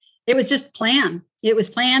It was just planned. It was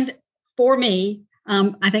planned for me,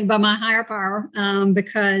 I think by my higher power,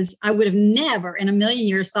 because I would have never in a million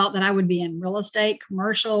years thought that I would be in real estate,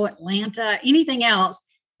 commercial, Atlanta, anything else.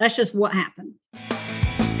 That's just what happened.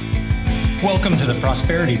 Welcome to the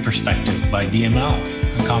Prosperity Perspective by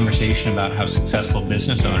DML, a conversation about how successful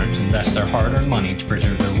business owners invest their hard-earned money to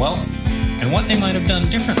preserve their wealth and what they might have done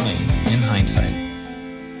differently in hindsight.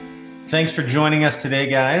 Thanks for joining us today,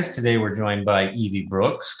 guys. Today we're joined by Evie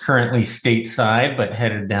Brooks, currently stateside, but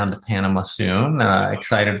headed down to Panama soon.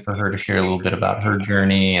 Excited for her to share a little bit about her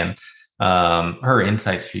journey and her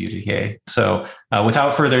insights for you today. So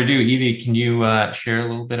without further ado, Evie, can you share a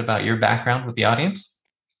little bit about your background with the audience?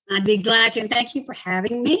 I'd be glad to, and thank you for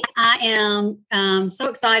having me. I am so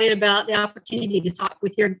excited about the opportunity to talk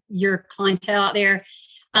with your clientele out there.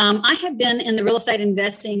 I have been in the real estate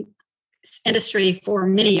investing industry for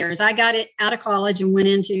many years. I got it out of college and went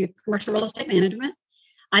into commercial real estate management.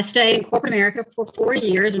 I stayed in corporate America for 4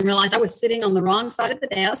 years and realized I was sitting on the wrong side of the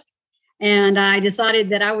desk. And I decided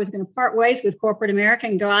that I was going to part ways with corporate America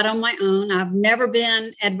and go out on my own. I've never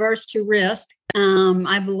been adverse to risk.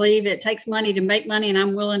 I believe it takes money to make money, and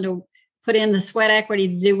I'm willing to put in the sweat equity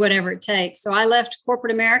to do whatever it takes. So I left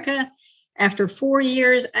corporate America after 4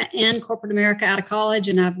 years in corporate America out of college,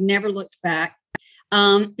 and I've never looked back.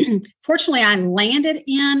 Fortunately, I landed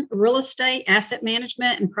in real estate, asset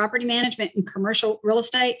management, and property management and commercial real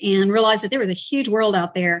estate, and realized that there was a huge world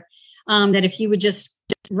out there, that if you would just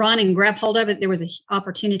run and grab hold of it, there was an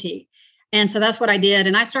opportunity. And so that's what I did.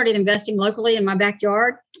 And I started investing locally in my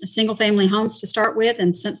backyard, single family homes to start with.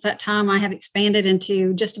 And since that time, I have expanded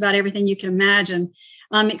into just about everything you can imagine,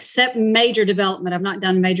 except major development. I've not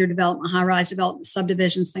done major development, high-rise development,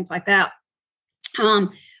 subdivisions, things like that.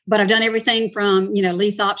 But I've done everything from,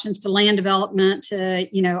 lease options to land development to,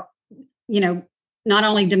 not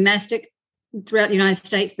only domestic throughout the United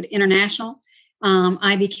States, but international.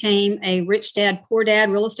 I became a rich dad, poor dad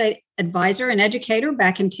real estate advisor and educator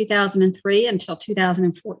back in 2003 until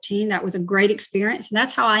 2014. That was a great experience. And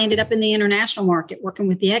that's how I ended up in the international market, working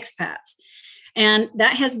with the expats. And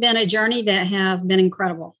that has been a journey that has been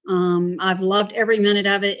incredible. I've loved every minute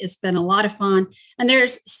of it. It's been a lot of fun. And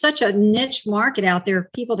there's such a niche market out there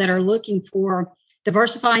of people that are looking for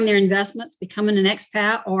diversifying their investments, becoming an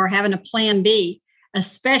expat, or having a plan B,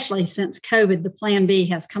 especially since COVID. The plan B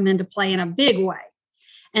has come into play in a big way.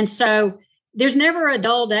 And so there's never a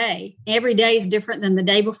dull day. Every day is different than the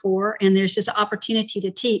day before. And there's just an opportunity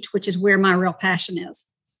to teach, which is where my real passion is.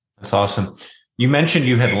 That's awesome. You mentioned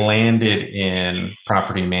you had landed in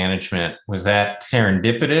property management. Was that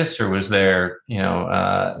serendipitous, or was there,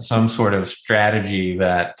 some sort of strategy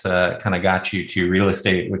that kind of got you to real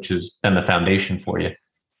estate, which has been the foundation for you?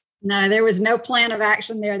 No, there was no plan of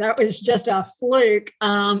action there. That was just a fluke.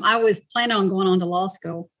 I was planning on going on to law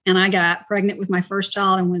school, and I got pregnant with my first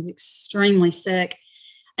child and was extremely sick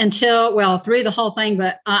through the whole thing,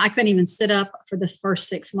 but I couldn't even sit up for the first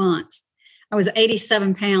 6 months. I was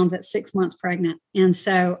 87 pounds at 6 months pregnant. And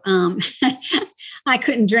so I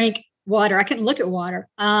couldn't drink water. I couldn't look at water.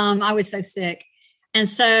 I was so sick. And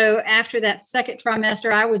so after that second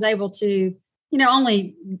trimester, I was able to,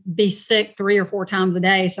 only be sick 3 or 4 times a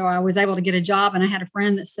day. So I was able to get a job. And I had a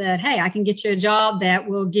friend that said, "Hey, I can get you a job that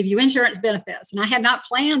will give you insurance benefits." And I had not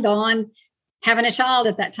planned on having a child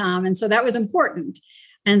at that time. And so that was important.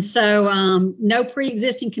 And so no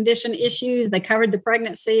pre-existing condition issues. They covered the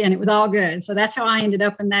pregnancy and it was all good. So that's how I ended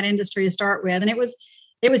up in that industry to start with. And it was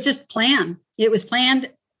just planned. It was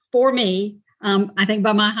planned for me, I think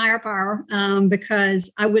by my higher power,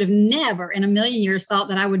 because I would have never in a million years thought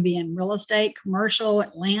that I would be in real estate, commercial,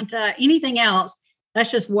 Atlanta, anything else.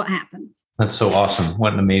 That's just what happened. That's so awesome.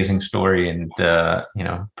 What an amazing story, and,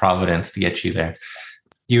 Providence to get you there.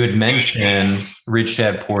 You had mentioned Rich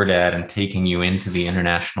Dad, Poor Dad and taking you into the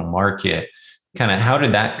international market. Kind of how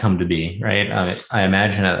did that come to be, right? I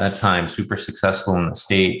imagine at that time, super successful in the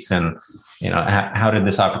States. And, how did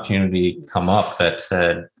this opportunity come up that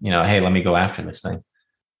said, hey, let me go after this thing?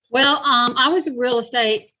 Well, I was a real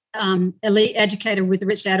estate elite educator with the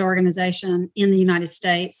Rich Dad organization in the United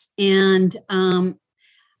States. And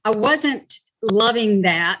I wasn't loving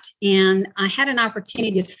that. And I had an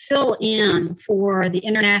opportunity to fill in for the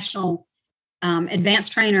international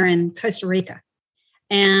advanced trainer in Costa Rica.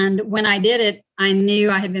 And when I did it, I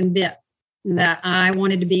knew I had been bit, that I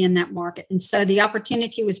wanted to be in that market. And so the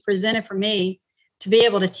opportunity was presented for me to be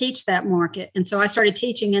able to teach that market. And so I started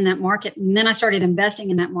teaching in that market, and then I started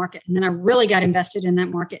investing in that market. And then I really got invested in that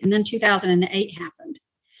market. And then 2008 happened.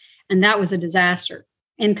 And that was a disaster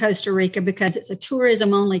in Costa Rica because it's a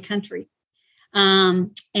tourism only country.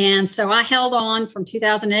 And so I held on from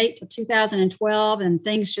 2008 to 2012, and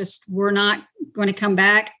things just were not going to come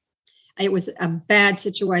back. It was a bad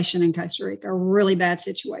situation in Costa Rica, a really bad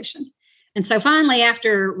situation. And so finally,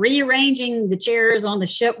 after rearranging the chairs on the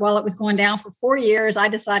ship while it was going down for 4 years, I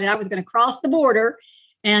decided I was going to cross the border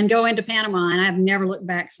and go into Panama. And I've never looked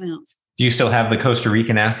back since. Do you still have the Costa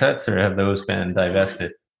Rican assets, or have those been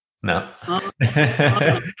divested? No.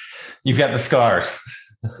 You've got the scars.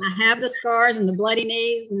 I have the scars and the bloody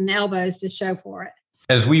knees and elbows to show for it.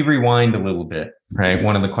 As we rewind a little bit, right,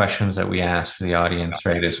 one of the questions that we asked for the audience,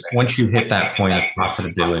 right, is once you hit that point of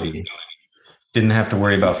profitability, didn't have to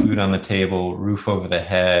worry about food on the table, roof over the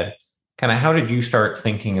head, kind of how did you start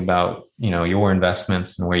thinking about, your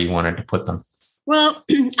investments and where you wanted to put them? Well,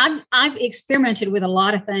 I've experimented with a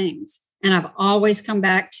lot of things, and I've always come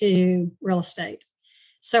back to real estate.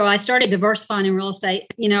 So I started diversifying in real estate,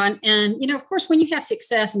 and of course, when you have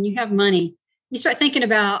success and you have money, you start thinking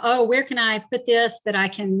about, where can I put this that I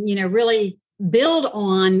can, really build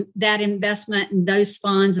on that investment and those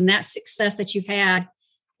funds and that success that you've had.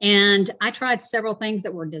 And I tried several things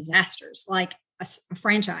that were disasters, like a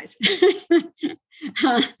franchise.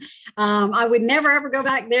 I would never, ever go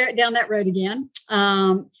back down that road again.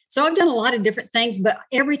 So I've done a lot of different things, but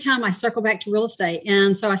every time I circle back to real estate.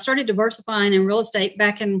 And so I started diversifying in real estate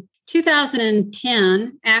back in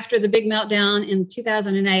 2010, after the big meltdown in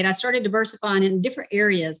 2008. I started diversifying in different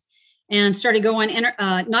areas and started going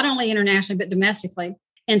not only internationally, but domestically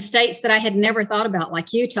in states that I had never thought about,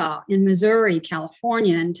 like Utah, in Missouri,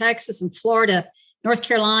 California, and Texas, and Florida, North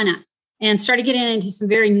Carolina, and started getting into some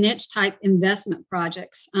very niche type investment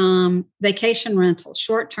projects, vacation rentals,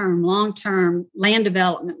 short-term, long-term, land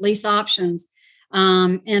development, lease options.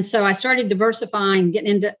 And so I started diversifying,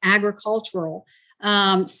 getting into agricultural.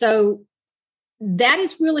 So that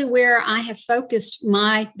is really where I have focused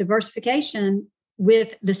my diversification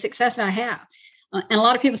with the success that I have. And a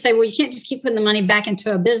lot of people say, well, you can't just keep putting the money back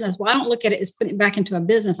into a business. Well, I don't look at it as putting it back into a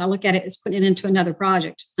business. I look at it as putting it into another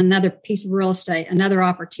project, another piece of real estate, another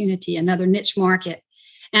opportunity, another niche market.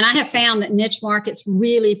 And I have found that niche markets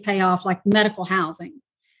really pay off, like medical housing,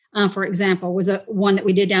 for example, was one that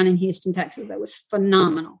we did down in Houston, Texas. That was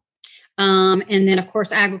phenomenal. And then, of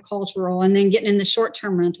course, agricultural, and then getting in the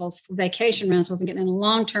short-term rentals for vacation rentals and getting in the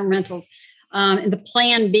long-term rentals. And the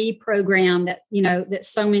Plan B program that, that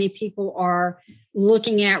so many people are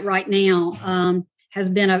looking at right now has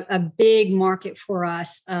been a big market for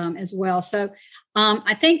us as well. So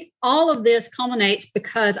I think all of this culminates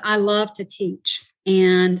because I love to teach.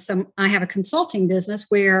 And so I have a consulting business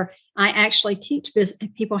where I actually teach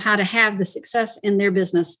people how to have the success in their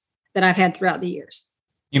business that I've had throughout the years.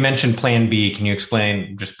 You mentioned Plan B. Can you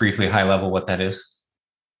explain just briefly, high level, what that is?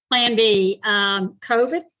 Plan B,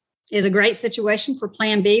 COVID is a great situation for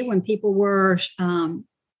Plan B when people were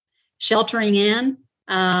sheltering in,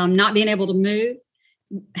 not being able to move,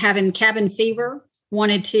 having cabin fever,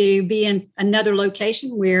 wanted to be in another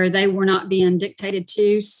location where they were not being dictated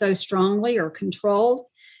to so strongly or controlled.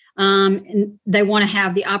 And they want to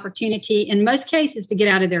have the opportunity, in most cases, to get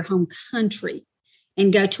out of their home country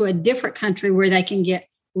and go to a different country where they can get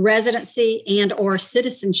residency and or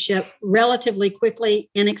citizenship relatively quickly,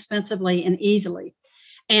 inexpensively, and easily.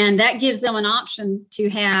 And that gives them an option to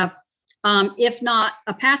have, if not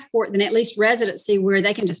a passport, then at least residency, where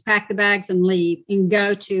they can just pack the bags and leave and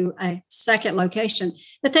go to a second location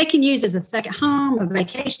that they can use as a second home, a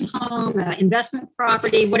vacation home, an investment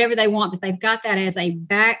property, whatever they want. But they've got that as a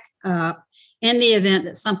backup in the event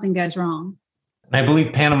that something goes wrong. And I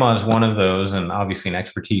believe Panama is one of those, and obviously an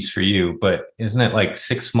expertise for you, but isn't it like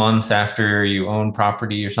 6 months after you own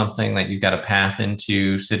property or something that you've got a path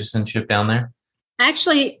into citizenship down there?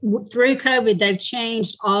 Actually, through COVID, they've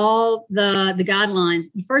changed all the guidelines.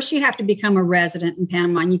 First, you have to become a resident in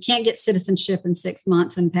Panama, and you can't get citizenship in 6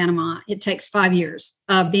 months in Panama. It takes 5 years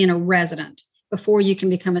of being a resident before you can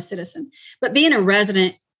become a citizen. But being a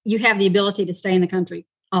resident, you have the ability to stay in the country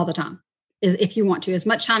all the time, if you want to, as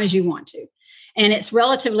much time as you want to. And it's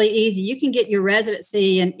relatively easy. You can get your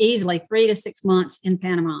residency in easily 3 to 6 months in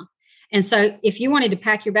Panama. And so if you wanted to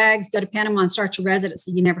pack your bags, go to Panama and start your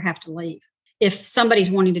residency, you never have to leave. If somebody's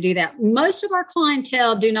wanting to do that. Most of our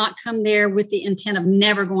clientele do not come there with the intent of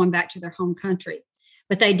never going back to their home country,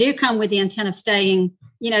 but they do come with the intent of staying,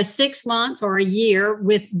 6 months or a year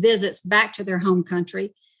with visits back to their home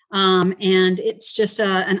country. And it's just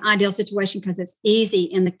an ideal situation because it's easy.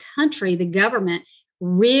 In the country, the government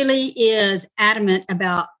really is adamant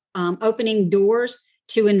about opening doors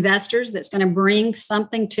to investors that's going to bring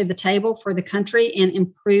something to the table for the country and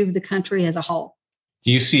improve the country as a whole.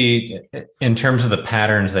 Do you see, in terms of the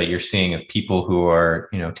patterns that you're seeing of people who are,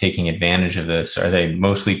 taking advantage of this, are they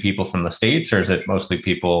mostly people from the States, or is it mostly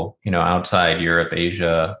people, outside Europe,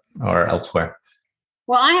 Asia, or elsewhere?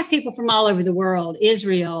 Well, I have people from all over the world,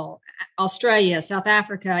 Israel, Australia, South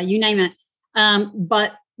Africa, you name it.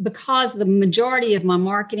 But because the majority of my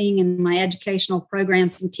marketing and my educational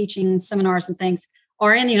programs and teaching seminars and things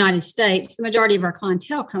are in the United States, the majority of our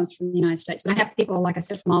clientele comes from the United States. But I have people, like I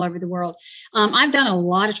said, from all over the world. I've done a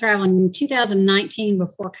lot of traveling. In 2019,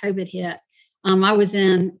 before COVID hit, I was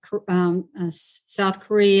in South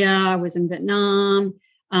Korea, I was in Vietnam,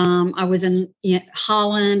 I was in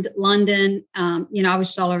Holland, London, I was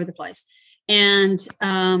just all over the place. And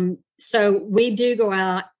so we do go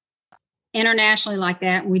out internationally like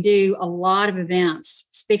that. We do a lot of events,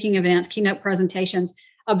 speaking events, keynote presentations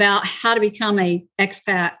about how to become a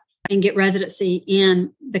expat and get residency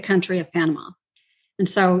in the country of Panama. And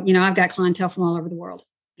so, I've got clientele from all over the world.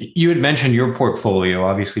 You had mentioned your portfolio,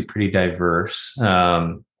 obviously pretty diverse,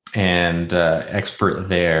 and expert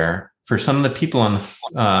there. For some of the people on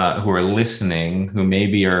who are listening, who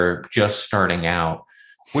maybe are just starting out,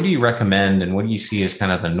 what do you recommend, and what do you see as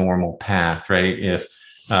kind of the normal path, right? If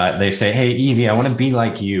they say, "Hey, Evie, I want to be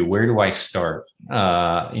like you. Where do I start?"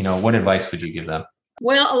 What advice would you give them?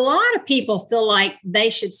 Well, a lot of people feel like they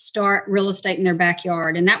should start real estate in their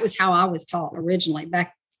backyard. And that was how I was taught originally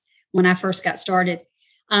back when I first got started.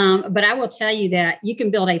 But I will tell you that you can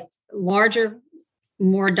build a larger,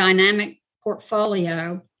 more dynamic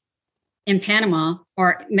portfolio in Panama,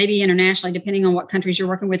 or maybe internationally, depending on what countries you're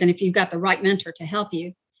working with. And if you've got the right mentor to help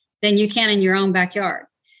you, then you can in your own backyard.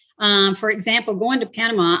 For example, going to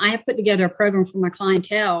Panama, I have put together a program for my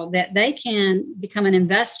clientele that they can become an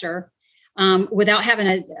investor without having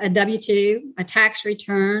a W-2, a tax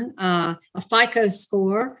return, a FICO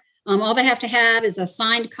score. All they have to have is a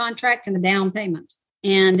signed contract and a down payment.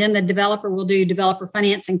 And then the developer will do developer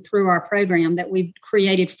financing through our program that we've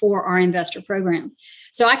created for our investor program.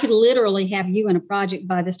 So I could literally have you in a project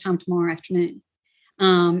by this time tomorrow afternoon.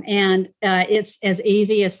 It's as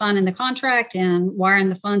easy as signing the contract and wiring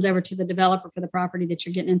the funds over to the developer for the property that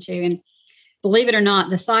you're getting into. And believe it or not,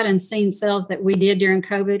 the sight unseen sales that we did during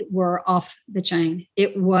COVID were off the chain.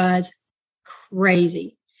 It was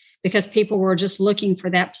crazy because people were just looking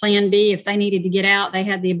for that plan B. If they needed to get out, they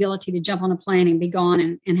had the ability to jump on a plane and be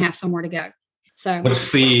gone and have somewhere to go. So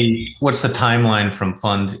what's the timeline from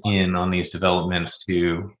funds in on these developments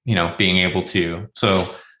to, being able to? So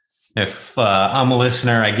if I'm a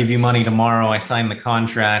listener, I give you money tomorrow, I sign the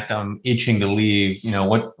contract, I'm itching to leave,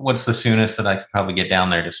 what's the soonest that I could probably get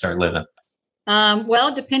down there to start living?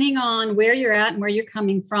 Well, depending on where you're at and where you're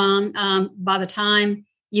coming from, by the time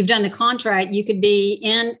you've done the contract, you could be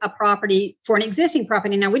in a property for an existing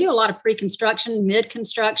property. Now, we do a lot of pre-construction,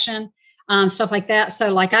 mid-construction, stuff like that.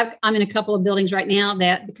 So like I'm in a couple of buildings right now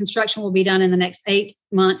that the construction will be done in the next 8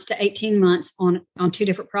 months to 18 months on 2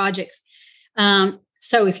 different projects.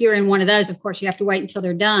 So if you're in one of those, of course, you have to wait until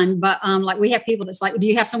they're done. But like we have people that's like, do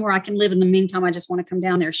you have somewhere I can live in the meantime? I just want to come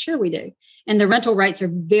down there. Sure, we do. And the rental rates are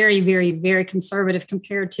very, very, very conservative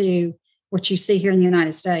compared to what you see here in the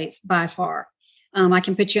United States by far. I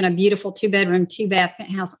can put you in a beautiful 2-bedroom, 2-bath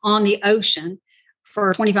penthouse on the ocean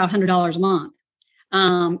for $2,500 a month.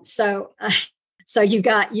 So you've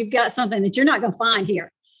got something that you're not going to find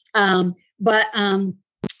here. But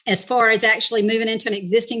as far as actually moving into an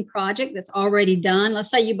existing project that's already done, let's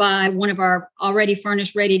say you buy one of our already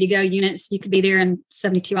furnished, ready to go units, you could be there in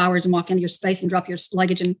 72 hours and walk into your space and drop your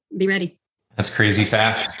luggage and be ready. That's crazy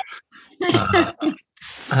fast.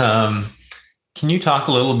 Can you talk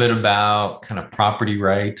a little bit about kind of property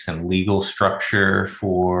rights and legal structure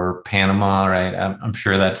for Panama, right? I'm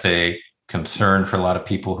sure that's a concern for a lot of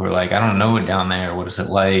people who are like, I don't know it down there. What is it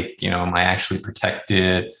like? Am I actually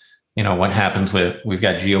protected? What happens we've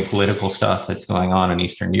got geopolitical stuff that's going on in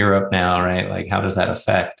Eastern Europe now, right? Like, how does that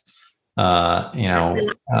affect,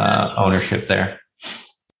 ownership there?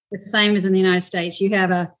 The same as in the United States. You have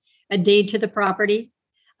a deed to the property,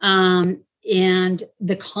 and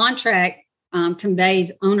the contract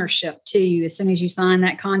conveys ownership to you. As soon as you sign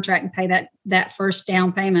that contract and pay that first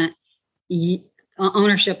down payment,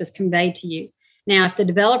 ownership is conveyed to you. Now, if the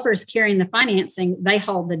developer is carrying the financing, they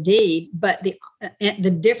hold the deed. But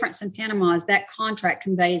the difference in Panama is that contract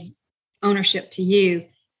conveys ownership to you.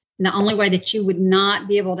 And the only way that you would not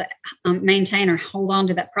be able to maintain or hold on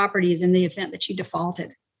to that property is in the event that you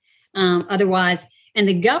defaulted. Otherwise, and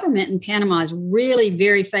the government in Panama is really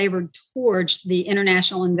very favored towards the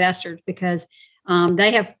international investors because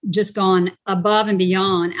they have just gone above and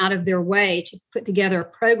beyond out of their way to put together a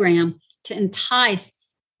program to entice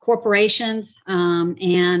corporations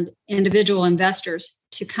and individual investors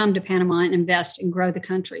to come to Panama and invest and grow the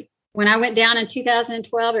country. When I went down in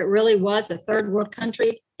 2012, it really was a third world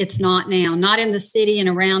country. It's not now, not in the city and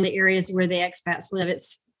around the areas where the expats live.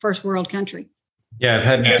 It's first world country. Yeah, I've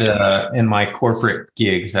had in my corporate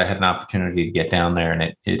gigs, I had an opportunity to get down there, and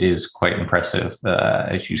it is quite impressive,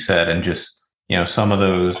 as you said, and just some of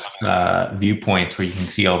those viewpoints where you can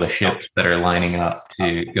see all the ships that are lining up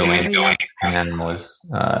to go in, and was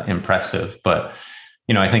impressive. But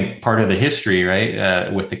I think part of the history,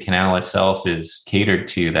 right, with the canal itself is catered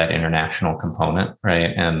to that international component,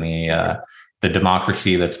 right, and the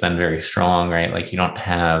democracy that's been very strong, right. Like you don't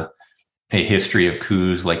have a history of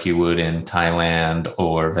coups like you would in Thailand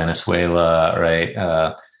or Venezuela,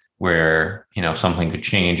 right, where something could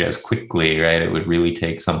change as quickly, right. It would really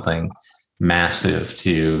take something massive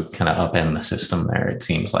to kind of upend the system there, it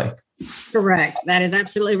seems like. Correct. That is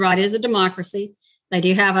absolutely right. It is a democracy. They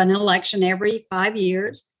do have an election every 5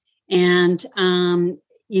 years. And,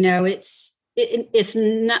 it's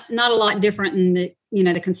not a lot different in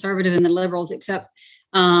the conservative and the liberals, except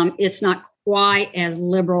it's not quite as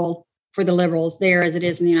liberal for the liberals there as it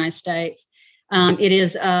is in the United States. It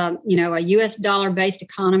is, a U.S. dollar-based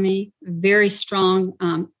economy, very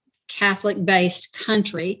strong Catholic-based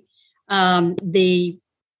country. The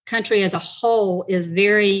country as a whole is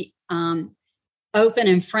very open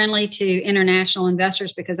and friendly to international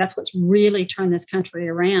investors because that's what's really turned this country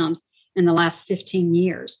around in the last 15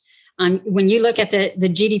 years. When you look at the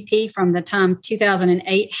GDP from the time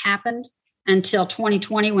 2008 happened until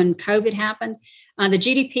 2020 when COVID happened, the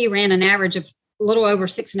GDP ran an average of a little over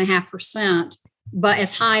 6.5%, but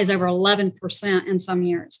as high as over 11% in some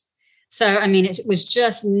years. So, it was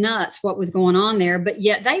just nuts what was going on there, but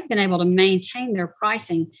yet they've been able to maintain their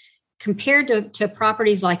pricing compared to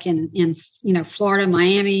properties like in Florida,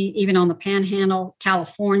 Miami, even on the Panhandle,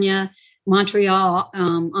 California, Montreal,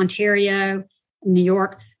 Ontario, New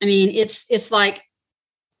York. It's like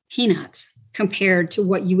peanuts compared to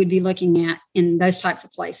what you would be looking at in those types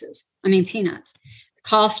of places. Peanuts. The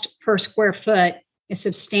cost per square foot is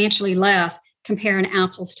substantially less comparing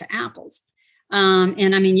apples to apples.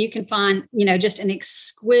 You can find, just an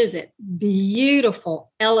exquisite,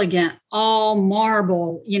 beautiful, elegant, all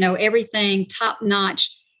marble, everything top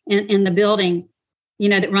notch in the building,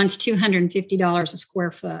 that runs $250 a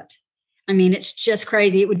square foot. It's just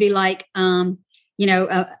crazy. It would be like, a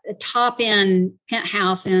top end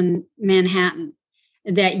penthouse in Manhattan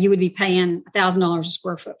that you would be paying $1,000 a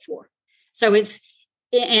square foot for. So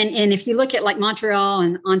and if you look at like Montreal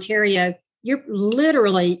and Ontario,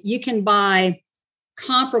 you can buy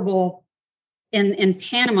comparable in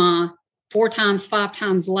Panama 4 times, 5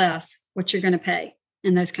 times less what you're going to pay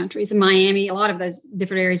in those countries. In Miami, a lot of those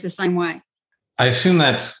different areas the same way. I assume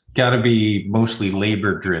that's got to be mostly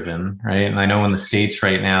labor driven, right? And I know in the States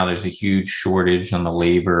right now, there's a huge shortage on the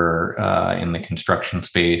labor in the construction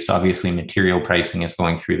space. Obviously, material pricing is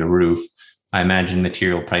going through the roof. I imagine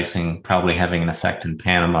material pricing probably having an effect in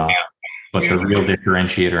Panama. But the real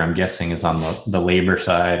differentiator, I'm guessing, is on the labor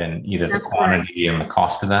side and either the quantity and the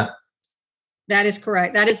cost of that. That is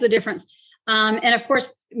correct. That is the difference. And of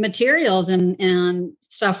course, materials and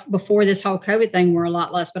stuff before this whole COVID thing were a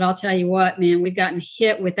lot less. But I'll tell you what, man, we've gotten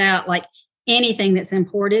hit with that. Like anything that's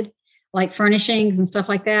imported, like furnishings and stuff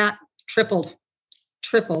like that, tripled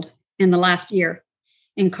in the last year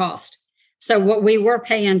in cost. So what we were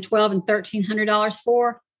paying $1,200 and $1,300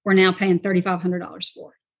 for, we're now paying $3,500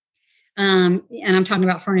 for. And I'm talking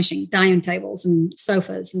about furnishings, dining tables and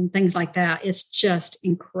sofas and things like that. It's just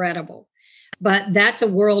incredible. But that's a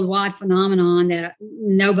worldwide phenomenon that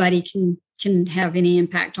nobody can have any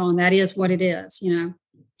impact on. That is what it is,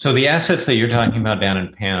 So the assets that you're talking about down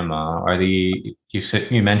in Panama are you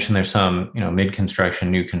mentioned there's some,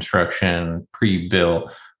 mid-construction, new construction,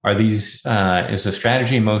 pre-built. Are these, is the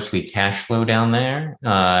strategy mostly cash flow down there?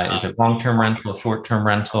 Is it long-term rental, short-term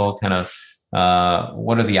rental, kind of,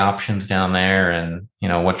 what are the options down there? And,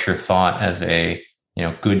 what's your thought as a,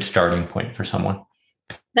 good starting point for someone?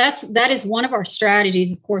 That is one of our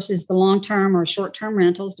strategies, of course, is the long-term or short-term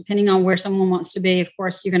rentals, depending on where someone wants to be. Of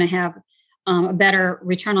course, you're going to have a better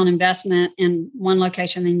return on investment in one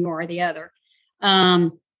location than you are the other.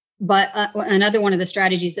 But another one of the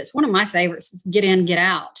strategies that's one of my favorites is get in, get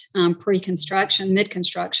out, pre-construction,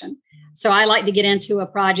 mid-construction. So I like to get into a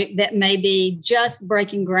project that may be just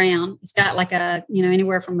breaking ground. It's got like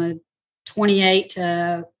anywhere from a 28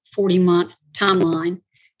 to 40 month timeline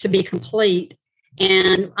to be complete.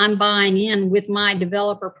 And I'm buying in with my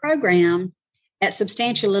developer program at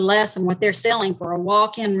substantially less than what they're selling for a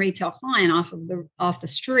walk-in retail client off the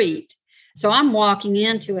street. So I'm walking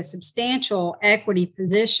into a substantial equity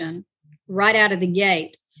position right out of the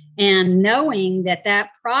gate, and knowing that that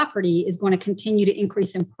property is going to continue to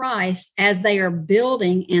increase in price as they are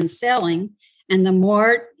building and selling. And the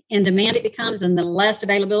more in demand it becomes and the less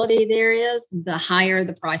availability there is, the higher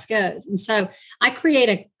the price goes. And so I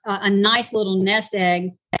create a nice little nest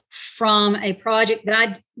egg from a project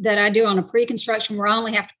that I do on a pre-construction where I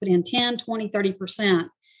only have to put in 10, 20, 30%.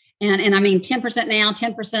 And I mean 10% now,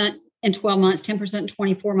 10% in 12 months, 10% in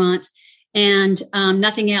 24 months, and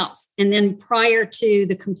nothing else. And then prior to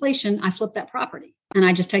the completion, I flip that property and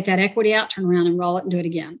I just take that equity out, turn around and roll it and do it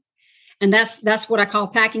again. And that's what I call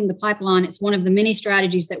packing the pipeline. It's one of the many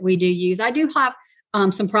strategies that we do use. I do have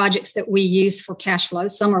some projects that we use for cash flow.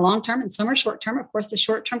 Some are long-term and some are short-term. Of course, the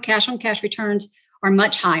short-term cash on cash returns are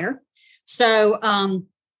much higher. So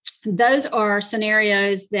those are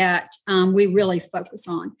scenarios that we really focus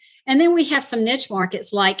on. And then we have some niche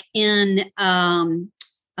markets like in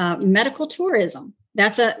medical tourism.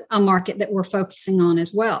 That's a market that we're focusing on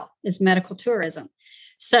as well, is medical tourism.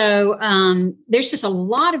 So there's just a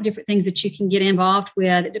lot of different things that you can get involved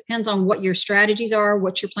with. It depends on what your strategies are,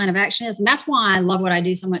 what your plan of action is. And that's why I love what I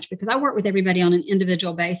do so much, because I work with everybody on an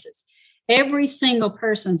individual basis. Every single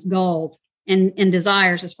person's goals and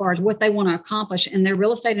desires as far as what they want to accomplish in their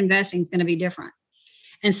real estate investing is going to be different.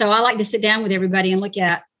 And so I like to sit down with everybody and look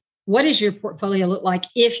at, what does your portfolio look like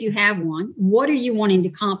if you have one? What are you wanting to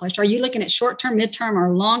accomplish? Are you looking at short-term, mid-term,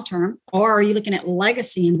 or long-term? Or are you looking at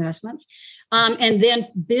legacy investments? And then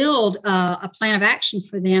build a plan of action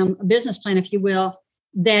for them, a business plan, if you will,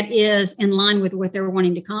 that is in line with what they're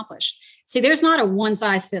wanting to accomplish. See, there's not a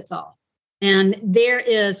one-size-fits-all. And there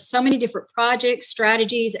is so many different projects,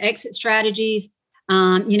 strategies, exit strategies.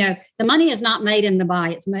 The money is not made in the buy.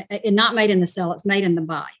 It's not made in the sell. It's made in the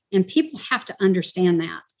buy. And people have to understand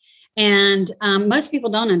that. And most people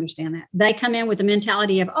don't understand that. They come in with the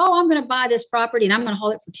mentality of, I'm going to buy this property and I'm going to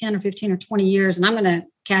hold it for 10 or 15 or 20 years and I'm going to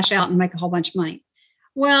cash out and make a whole bunch of money.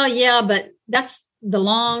 Well, yeah, but that's the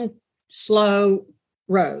long, slow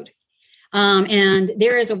road. And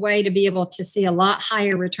there is a way to be able to see a lot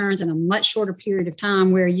higher returns in a much shorter period of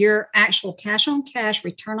time, where your actual cash on cash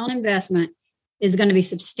return on investment is going to be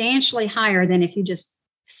substantially higher than if you just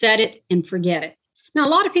set it and forget it. Now, a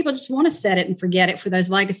lot of people just want to set it and forget it for those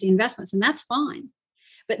legacy investments, and that's fine.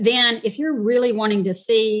 But then if you're really wanting to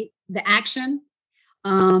see the action,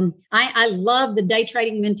 I love the day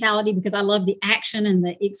trading mentality because I love the action and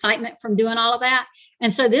the excitement from doing all of that.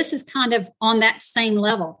 And so this is kind of on that same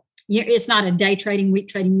level. It's not a day trading, week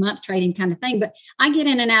trading, month trading kind of thing, but I get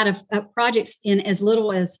in and out of projects in as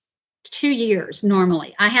little as 2 years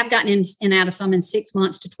normally. I have gotten in and out of some in 6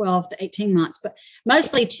 months to 12 to 18 months, but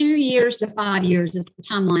mostly 2 years to 5 years is the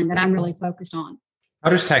timeline that I'm really focused on. How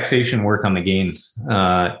does taxation work on the gains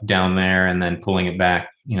down there, and then pulling it back,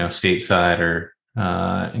 stateside, or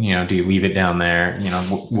do you leave it down there?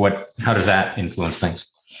 How does that influence things?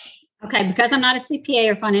 Okay, because I'm not a CPA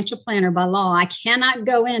or financial planner by law, I cannot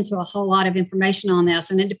go into a whole lot of information on this,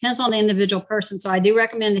 and it depends on the individual person. So I do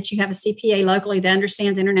recommend that you have a CPA locally that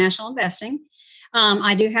understands international investing.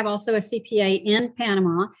 I do have also a CPA in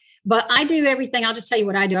Panama, but I do everything. I'll just tell you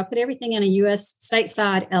what I do. I put everything in a U.S.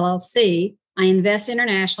 stateside LLC. I invest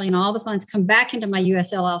internationally, and all the funds come back into my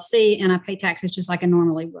U.S. LLC, and I pay taxes just like I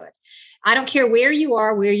normally would. I don't care where you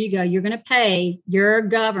are, where you go, you're going to pay your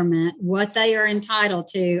government what they are entitled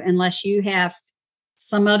to, unless you have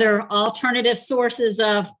some other alternative sources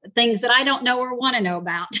of things that I don't know or want to know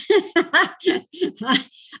about.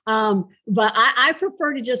 But I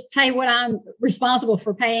prefer to just pay what I'm responsible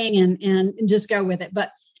for paying and just go with it.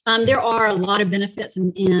 But there are a lot of benefits,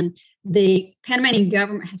 and the Panamanian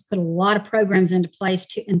government has put a lot of programs into place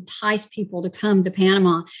to entice people to come to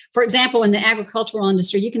Panama. For example, in the agricultural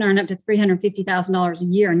industry, you can earn up to $350,000 a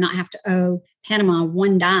year and not have to owe Panama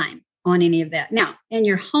one dime on any of that. Now, in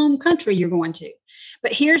your home country, you're going to.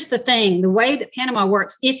 But here's the thing, the way that Panama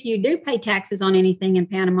works, if you do pay taxes on anything in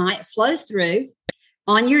Panama, it flows through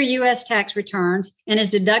on your U.S. tax returns and is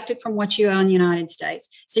deducted from what you owe in the United States.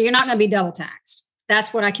 So you're not going to be double taxed.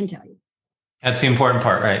 That's what I can tell you. That's the important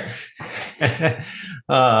part, right?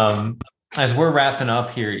 As we're wrapping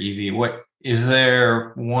up here, Evie, what is there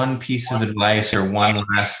one piece of advice or one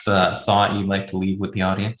last thought you'd like to leave with the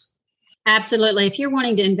audience? Absolutely. If you're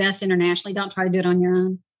wanting to invest internationally, don't try to do it on your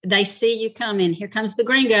own. They see you come in. Here comes the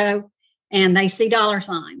gringo, and they see dollar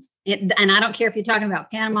signs. And I don't care if you're talking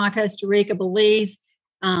about Panama, Costa Rica, Belize,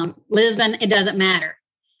 Lisbon, it doesn't matter.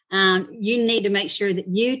 You need to make sure that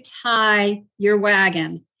you tie your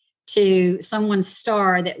wagon to someone's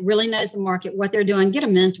star that really knows the market, what they're doing. Get a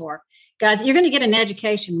mentor, Guys, you're going to get an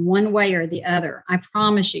education one way or the other. I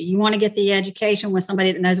promise you. You want to get the education with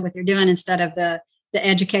somebody that knows what they're doing instead of the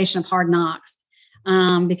education of hard knocks.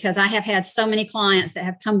 Because I have had so many clients that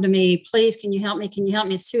have come to me, please, can you help me? Can you help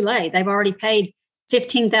me? It's too late. They've already paid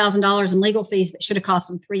 $15,000 in legal fees that should have cost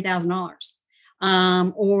them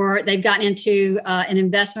 $3,000. Or they've gotten into an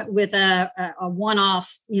investment with a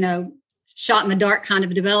one-off, shot in the dark kind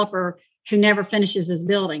of a developer who never finishes his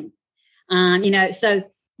building. So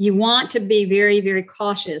you want to be very, very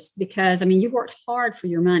cautious because, you worked hard for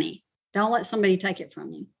your money. Don't let somebody take it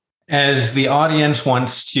from you. As the audience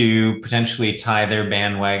wants to potentially tie their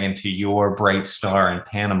bandwagon to your bright star in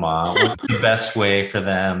Panama, what's the best way for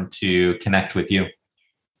them to connect with you?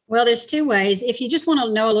 Well, there's two ways. If you just want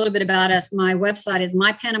to know a little bit about us, my website is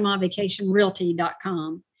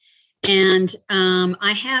mypanamavacationrealty.com. And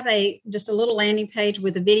I have just a little landing page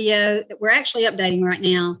with a video that we're actually updating right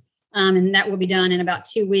now. And that will be done in about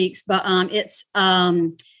 2 weeks. But it's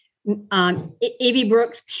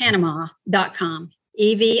EvieBrooksPanama.com.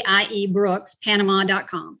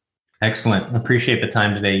 EvieBrooksPanama.com. Excellent. Appreciate the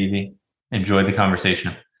time today, Evie. Enjoyed the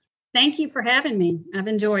conversation. Thank you for having me. I've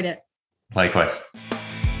enjoyed it. Likewise.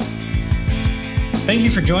 Thank you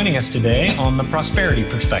for joining us today on The Prosperity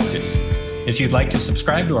Perspective. If you'd like to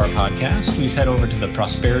subscribe to our podcast, please head over to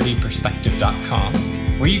theprosperityperspective.com,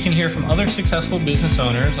 where you can hear from other successful business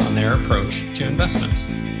owners on their approach to investments.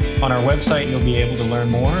 On our website, you'll be able to learn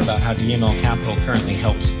more about how DML Capital currently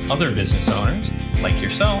helps other business owners, like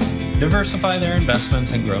yourself, diversify their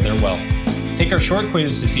investments and grow their wealth. Take our short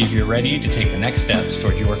quiz to see if you're ready to take the next steps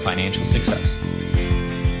towards your financial success.